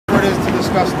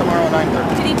discuss tomorrow at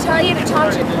 9:30. Did he tell you to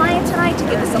talk to your client tonight to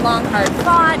give us a long, hard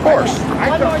thought? Of course.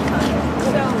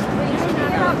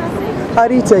 How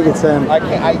do you take it, Sam?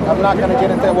 I'm not going to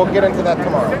get into that. We'll get into that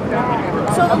tomorrow.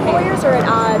 So the lawyers are at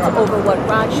odds over what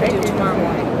Rod should do tomorrow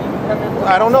morning.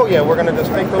 I don't know yet. We're going to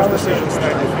just make those decisions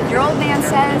tonight. Your old man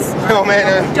says, Oh,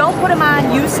 man, don't put him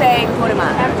on, you say put him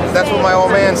on. that's what my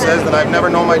old man says, that I've never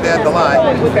known my dad to lie.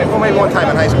 Well, maybe one time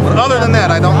in high school. But other than that,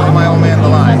 I don't know my old man to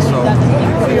lie. So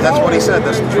that's what he said.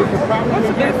 That's the truth.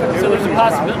 So there's a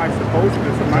possibility.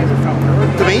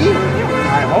 To me?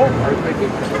 I hope.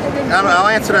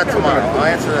 I'll answer that tomorrow.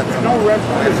 What's going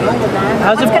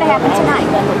to happen tonight?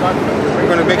 We're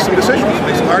going to make some decisions,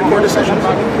 make some hardcore decisions.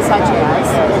 Such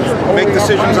as? Make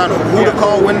decisions on who to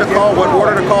call, when to call, what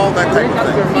order to call, that type of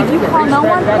thing. If you call no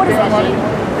one, what does that mean?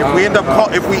 If we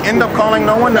end up calling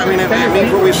no one, I mean, it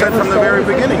means what we said from the very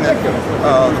beginning, that the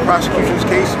prosecution's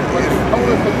case is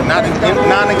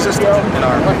non-existent in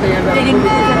our... They didn't prove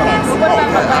the case.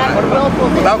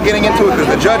 Without getting into it,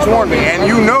 because the judge warned me, and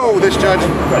you know this judge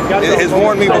has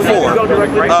warned me before,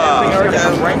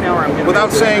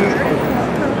 without saying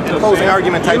closing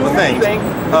argument type of things.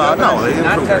 No, they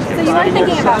didn't prove it. So you weren't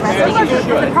thinking about resting?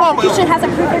 The prosecution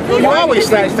hasn't proved their case? You always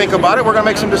think about it. We're going to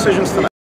make some decisions tonight.